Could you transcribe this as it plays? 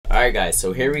Alright guys,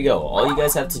 so here we go. All you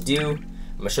guys have to do,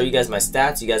 I'm going to show you guys my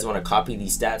stats. You guys want to copy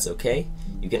these stats, okay?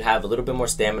 You can have a little bit more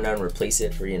stamina and replace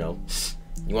it for, you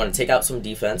want to take out some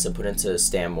defense and put into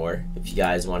stam more. If you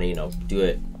guys want to, do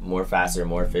it more faster,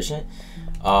 more efficient.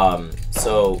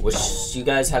 So what you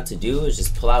guys have to do is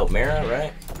just pull out Mara,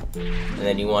 right? And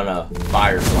then you want to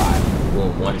Firefly.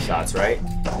 Boom, one shots, right?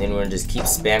 And then we're going to just keep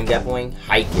spam Geppoing,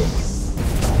 hike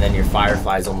it. And then your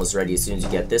Firefly is almost ready as soon as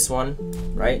you get this one,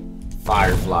 right?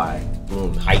 Firefly,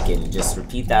 boom, hiking. Just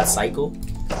repeat that cycle,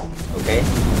 okay?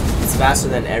 It's faster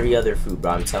than every other fruit,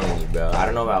 bro. I'm telling you, bro. I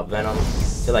don't know about Venom. I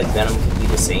feel like Venom could be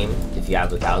the same if you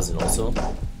have 1,000 also,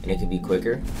 and it could be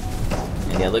quicker.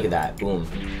 And yeah, look at that, boom.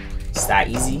 It's that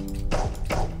easy.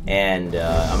 And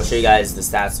I'm gonna show you guys the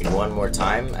stats one more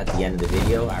time at the end of the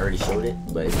video. I already showed it,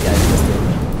 but if you guys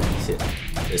missed it,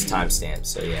 there's timestamps.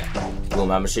 So yeah, boom.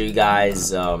 I'm gonna show you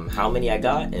guys how many I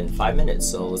got in 5 minutes.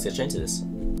 So let's get into this.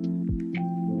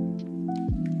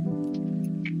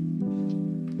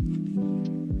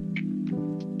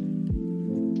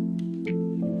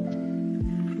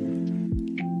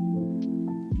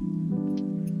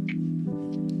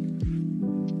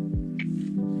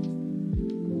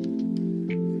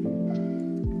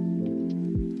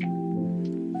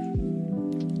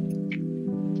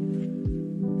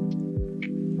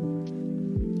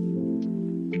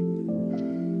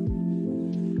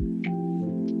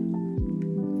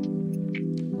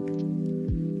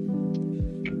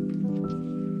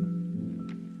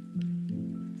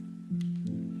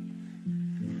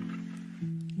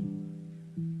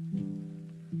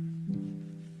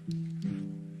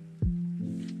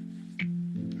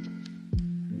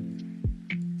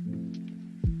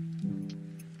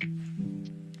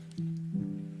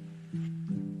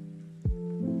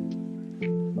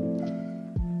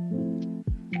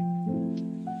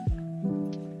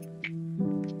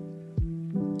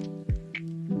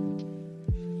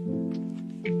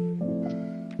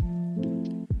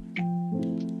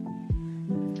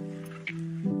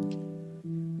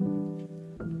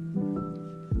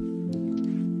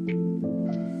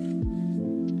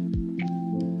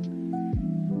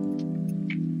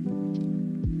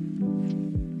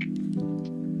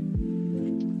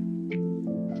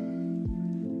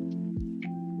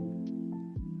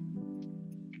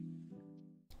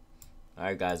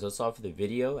 Alright guys, that's all for the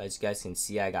video. As you guys can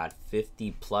see, I got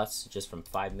 50 plus just from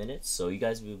 5 minutes. So you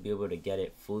guys will be able to get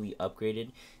it fully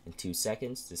upgraded in 2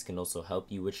 seconds. This can also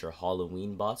help you with your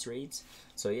Halloween boss raids.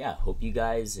 So yeah, hope you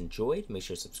guys enjoyed. Make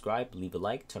sure to subscribe, leave a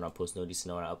like, turn on post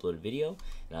notifications when I upload a video.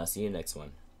 And I'll see you next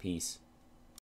one. Peace.